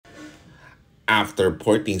After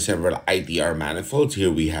porting several ITR manifolds, here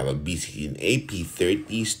we have a B16a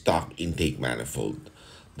P30 stock intake manifold.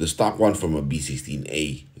 The stock one from a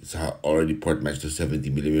B16a is already port matched to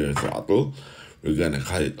 70mm throttle. We're gonna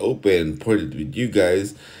cut it open, port it with you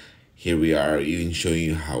guys. Here we are, even showing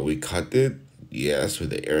you how we cut it. Yes,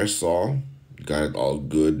 with the air saw. Got it all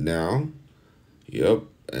good now. Yep,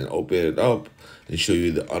 and open it up and show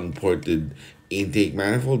you the unported intake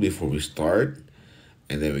manifold before we start.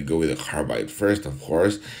 And then we go with the carbide first, of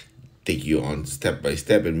course, take you on step by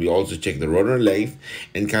step. And we also check the rotor length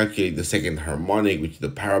and calculate the second harmonic, which the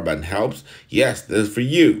paraband helps. Yes, that's for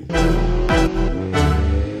you.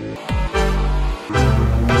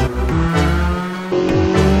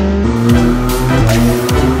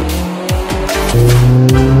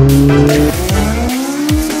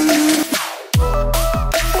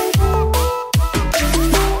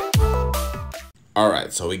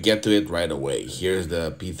 Alright, so we get to it right away. Here's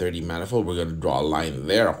the P30 manifold. We're going to draw a line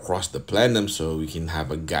there across the plenum so we can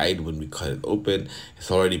have a guide when we cut it open.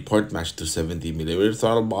 It's already port matched to 70mm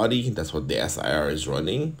throttle body. That's what the SiR is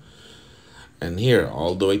running. And here,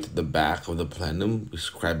 all the way to the back of the plenum, we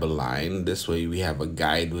scribe a line. This way we have a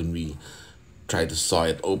guide when we try to saw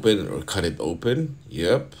it open or cut it open.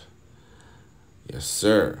 Yep. Yes,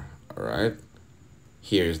 sir. Alright.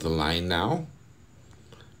 Here's the line now.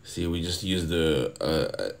 See, we just use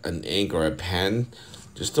the an ink or a pen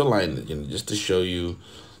just to line it, just to show you,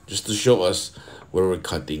 just to show us where we're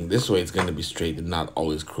cutting. This way it's going to be straight and not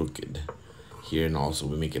always crooked. Here, and also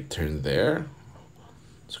we make it turn there.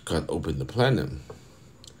 So cut open the plenum.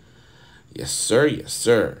 Yes, sir. Yes,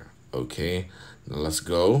 sir. Okay, now let's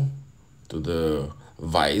go to the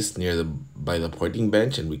vise by the porting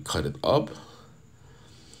bench and we cut it up.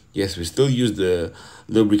 Yes, we still use the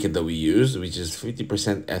lubricant that we use, which is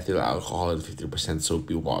 50% ethyl alcohol and 50%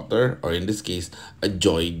 soapy water, or in this case, a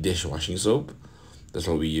Joy dishwashing soap. That's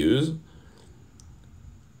what we use.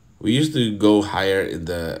 We used to go higher in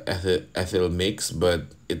the ethyl mix, but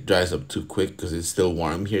it dries up too quick because it's still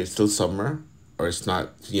warm here. It's still summer, or it's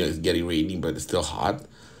not, it's getting rainy, but it's still hot.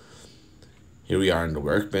 Here we are on the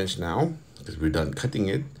workbench now, because we're done cutting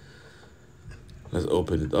it. Let's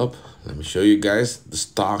open it up. Let me show you guys the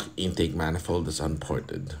stock intake manifold that's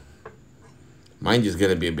unported. Mine is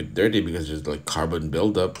gonna be a bit dirty because there's like carbon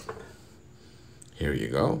buildup. Here you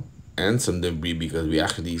go. And some debris because we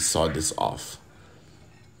actually sawed this off.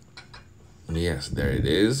 Yes, there it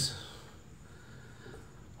is.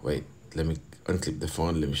 Wait, let me unclip the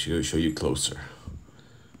phone. Let me show you closer.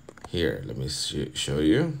 Here, let me show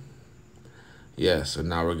you. Yeah, so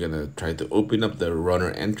now we're gonna try to open up the runner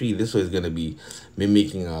entry. This way is gonna be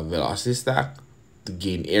mimicking a velocity stack to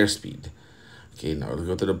gain airspeed. Okay, now let's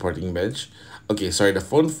go to the porting bench. Okay, sorry, the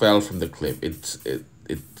phone fell from the clip. It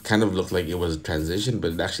kind of looked like it was a transition,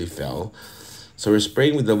 but it actually fell. So we're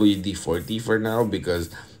spraying with WD-40 for now because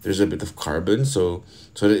there's a bit of carbon, so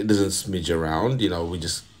that it doesn't smidge around. We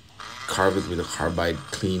just carve it with a carbide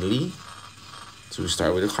cleanly. So we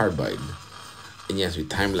start with a carbide. And yes, we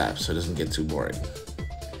time lapse so it doesn't get too boring.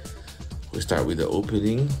 We start with the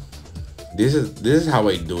opening. This is how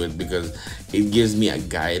I do it because it gives me a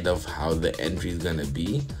guide of how the entry is gonna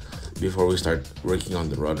be before we start working on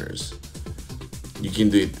the runners. You can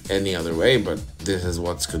do it any other way, but this is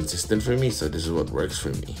what's consistent for me, so this is what works for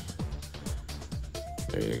me.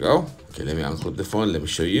 There you go. Okay, let me unclip the phone. Let me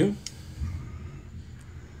show you.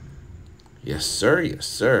 Yes, sir. Yes,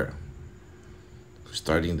 sir.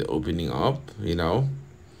 Starting the opening up,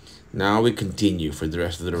 Now we continue for the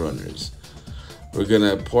rest of the runners. We're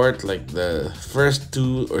gonna port like the first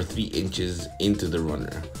 2 or 3 inches into the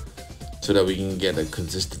runner so that we can get a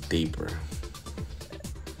consistent taper.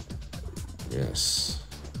 Yes,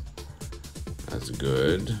 that's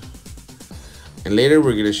good. And later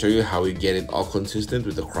we're gonna show you how we get it all consistent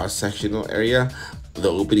with the cross-sectional area, the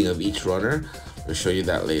opening of each runner. We'll show you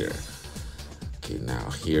that later. Okay, now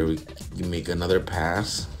here you make another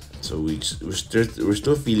pass. So we're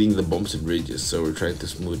still feeling the bumps and ridges, so we're trying to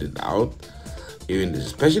smooth it out,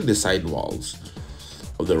 especially the side walls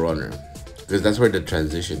of the runner, because that's where the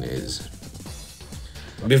transition is.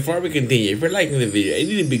 Before we continue, if you're liking the video, I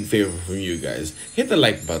need a big favor from you guys. Hit the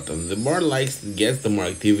like button. The more likes it gets, the more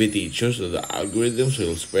activity it shows to the algorithm, so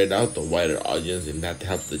it'll spread out to a wider audience, and that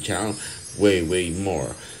helps the channel way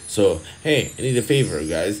more. So, hey, I need a favor,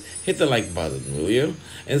 guys. Hit the like button, will you?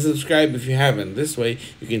 And subscribe if you haven't. This way,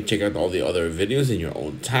 you can check out all the other videos in your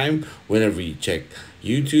own time. Whenever you check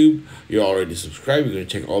YouTube, you're already subscribed. You're going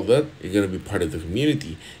to check all that. You're going to be part of the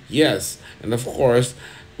community. Yes, and of course,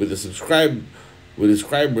 with the subscribers,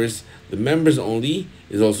 the members only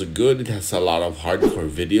is also good. It has a lot of hardcore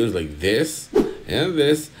videos like this and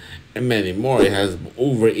this. and many more. It has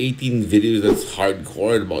over 18 videos that's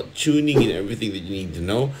hardcore about tuning and everything that you need to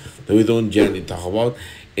know that we don't generally talk about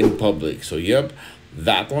in public. So yep,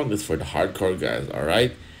 that one is for the hardcore guys. All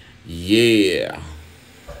right, yeah,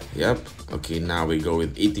 yep. Okay, now we go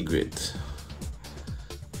with 80 grit.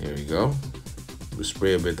 Here we go. We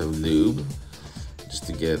spray a bit of lube just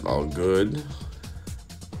to get it all good.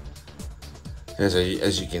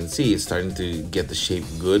 As you can see, it's starting to get the shape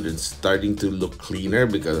good. It's starting to look cleaner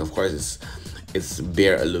because of course it's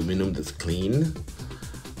bare aluminum that's clean.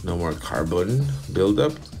 No more carbon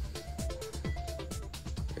buildup.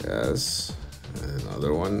 Yes, and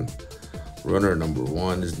another one. Runner number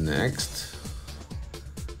 1 is next.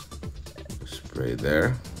 Spray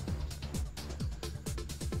there.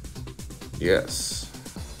 Yes,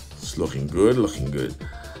 it's looking good, looking good.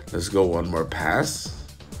 Let's go one more pass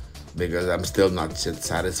because I'm still not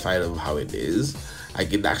satisfied of how it is. I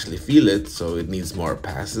can actually feel it, so it needs more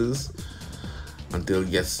passes until it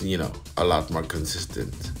gets, you know, a lot more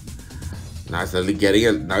consistent. Now it's getting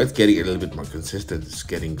a little bit more consistent. It's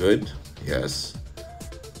getting good. Yes.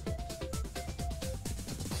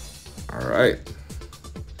 All right.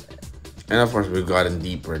 And of course we've gotten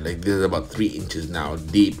deeper. Like this is about 3 inches now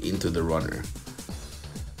deep into the runner.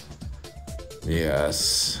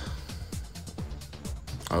 Yes.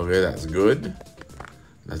 Okay, that's good.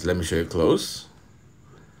 Let me show you close.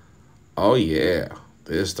 Oh yeah,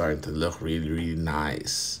 this is starting to look really, really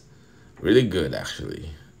nice. Really good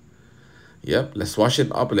actually. Yep, let's wash it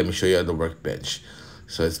up and let me show you on the workbench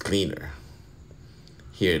so it's cleaner.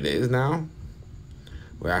 Here it is now.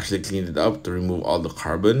 We actually cleaned it up to remove all the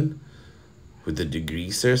carbon with the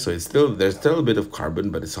degreaser, so there's still a bit of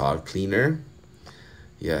carbon, but it's a lot cleaner.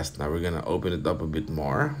 Yes, now we're gonna open it up a bit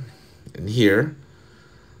more, and here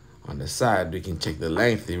on the side we can check the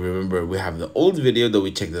length. You remember we have the old video that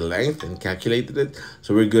we checked the length and calculated it,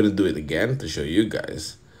 so we're gonna do it again to show you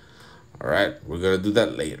guys. All right, we're gonna do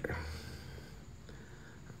that later.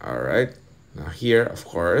 All right, now here of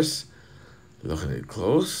course, look at it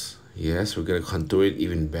close. Yes, we're gonna contour it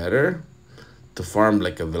even better to form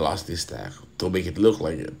like a velocity stack to make it look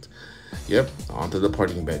like it. Yep, onto the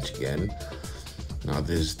parting bench again. Now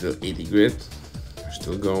this is still 80 grit. We're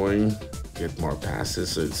still going. Get more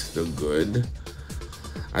passes so it's still good.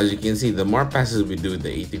 As you can see, the more passes we do with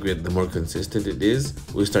the 80 grit, the more consistent it is.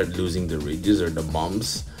 We start losing the ridges or the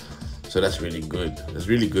bumps. So that's really good. That's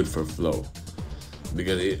really good for flow.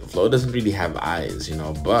 Because flow doesn't really have eyes, you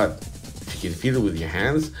know, but if you can feel it with your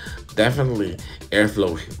hands, definitely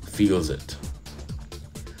airflow feels it.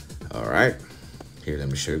 All right, here, let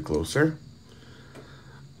me show you closer.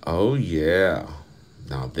 Oh yeah,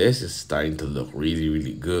 now this is starting to look really,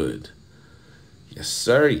 really good. Yes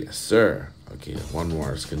sir, yes sir. Okay, one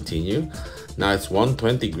more, let's continue. Now it's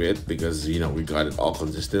 120 grit because, you know, we got it all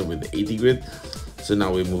consistent with the 80 grit. So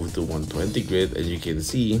now we move to 120 grit. As you can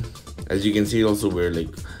see also we're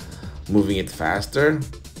like moving it faster.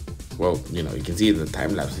 Well, you know, you can see in the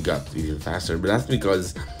time lapse it got even faster, but that's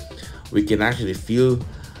because we can actually feel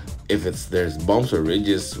if there's bumps or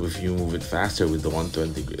ridges if you move it faster with the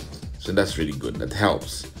 120 grit. So that's really good, that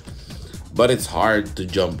helps. But it's hard to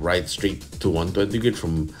jump right straight to 120 grit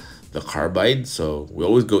from the carbide, so we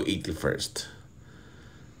always go 80 first.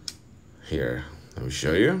 Here, let me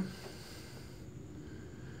show you.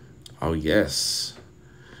 Oh yes,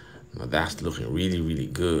 now that's looking really, really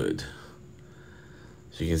good.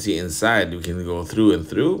 So you can see inside, we can go through and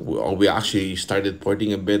through. We actually started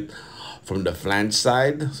porting a bit from the flange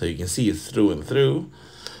side, so you can see it's through and through.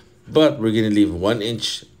 But we're gonna leave 1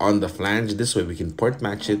 inch on the flange. This way we can port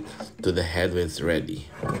match it to the head when it's ready.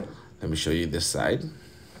 Let me show you this side.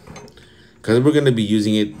 Because we're gonna be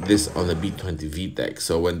using this on the B20 VTEC.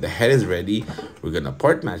 So when the head is ready, we're gonna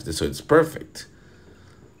port match this so it's perfect.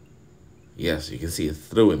 Yes, you can see it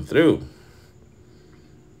through and through.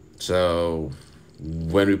 So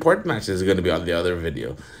when we port match this is gonna be on the other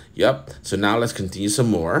video. Yep, so now let's continue some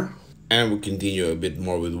more. And we'll continue a bit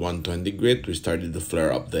more with 120 grit. We started to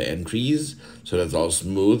flare up the entries, so that's all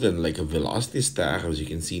smooth and like a velocity stack. As you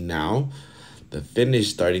can see now, the finish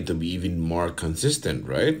starting to be even more consistent,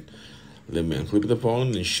 right? Let me unclip the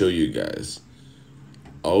phone and show you guys.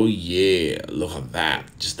 Oh yeah, look at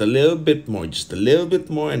that. Just a little bit more,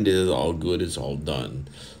 and this is all good, it's all done.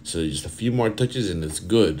 So just a few more touches and it's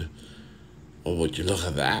good. Oh, would you look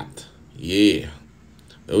at that? Yeah,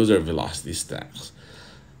 those are velocity stacks.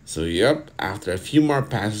 So yep, after a few more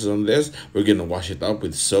passes on this, we're gonna wash it up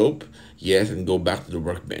with soap, yes, and go back to the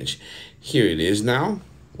workbench. Here it is now.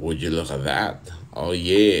 Would you look at that? Oh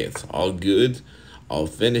yeah, it's all good, all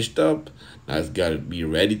finished up. Now it's gotta be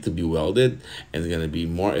ready to be welded and it's gonna be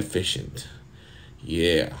more efficient.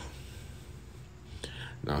 Yeah,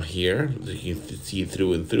 Now here, you can see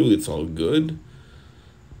through and through, it's all good.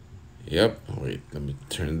 Yep, wait, let me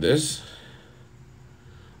turn this.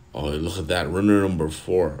 Oh, look at that, runner number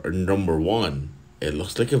 4, or number 1. It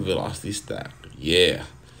looks like a velocity stack, yeah.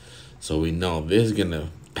 So we know this is gonna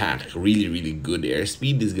pack really, really good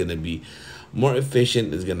airspeed. Is gonna be more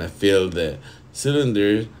efficient. Is gonna fill the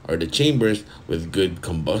cylinders or the chambers with good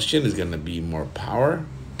combustion. Is gonna be more power,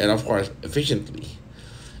 and of course efficiently.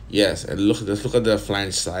 Yes, and let's look at the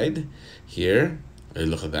flange side here. And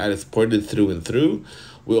look at that, it's ported through and through.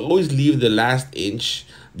 We always leave the last inch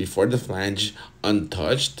before the flange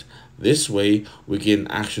untouched. This way we can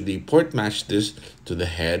actually port match this to the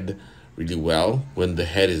head really well when the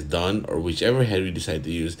head is done, or whichever head we decide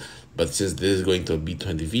to use. But since this is going to a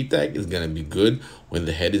B20 VTEC, it's gonna be good when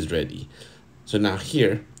the head is ready. So now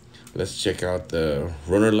here, let's check out the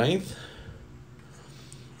runner length.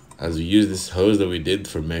 As we use this hose that we did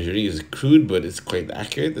for measuring, is crude, but it's quite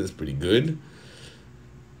accurate. It's pretty good.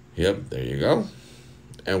 Yep, there you go.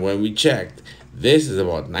 And when we checked, this is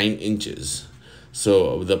about 9 inches.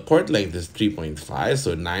 So the port length is 3.5,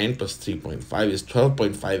 so 9 plus 3.5 is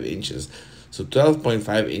 12.5 inches. So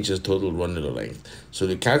 12.5 inches total runner length. So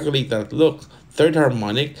to calculate that, look, third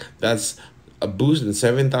harmonic, that's a boost in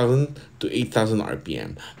 7,000 to 8,000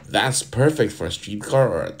 RPM. That's perfect for a street car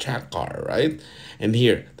or a track car, right? And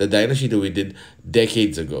here, the dyno sheet that we did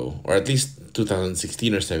decades ago, or at least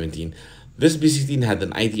 2016 or 17, this B16 had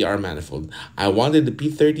an ITR manifold. I wanted the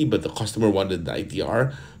P30, but the customer wanted the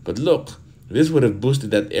ITR. But look, this would have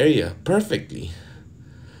boosted that area perfectly.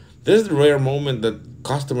 This is the rare moment that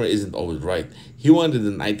customer isn't always right. He wanted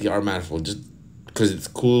an ITR manifold just because it's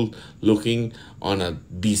cool looking on a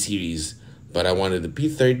B series. But I wanted the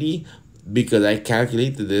P30 because I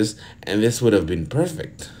calculated this and this would have been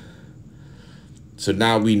perfect. So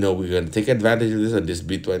now we know we're going to take advantage of this on this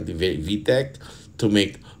B20 VTEC to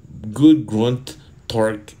make good grunt,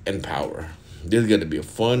 torque, and power. This is going to be a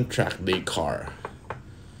fun track day car.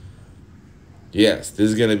 Yes,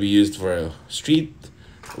 this is going to be used for a street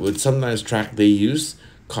with sometimes track day use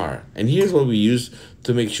car. And here's what we use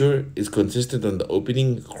to make sure it's consistent on the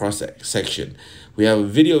opening cross section. We have a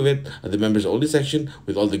video of it at the members only section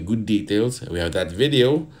with all the good details. We have that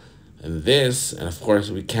video and this, and of course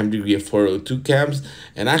we cam degree of 402 cams,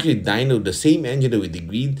 and actually dyno the same engine that we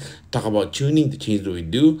degreed, talk about tuning, the change that we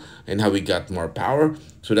do, and how we got more power.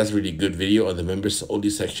 So that's really good video on the members only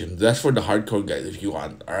section. That's for the hardcore guys if you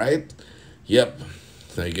want, all right? Yep,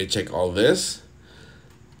 so you can check all this.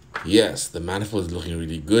 Yes, the manifold is looking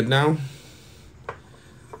really good now.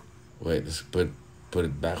 Wait, let's put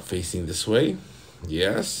it back facing this way.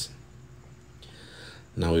 Yes.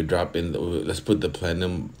 Now we drop in, let's put the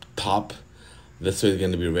plenum top. This way it's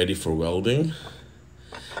going to be ready for welding.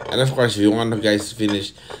 And of course, if you want to guys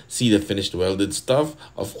see the finished welded stuff,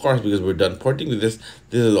 of course, because we're done porting with this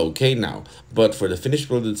is okay now. But for the finished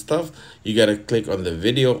welded stuff, you got to click on the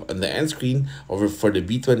video on the end screen over for the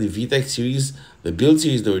B20 VTEC series, the build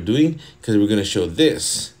series that we're doing, because we're going to show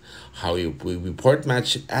this, how we port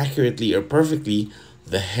match accurately or perfectly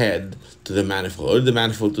the head to the manifold or the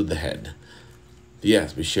manifold to the head.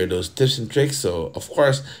 Yes, we share those tips and tricks. So of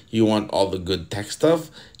course you want all the good tech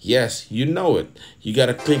stuff. Yes, you know it. You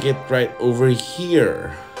gotta click it right over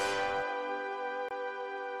here.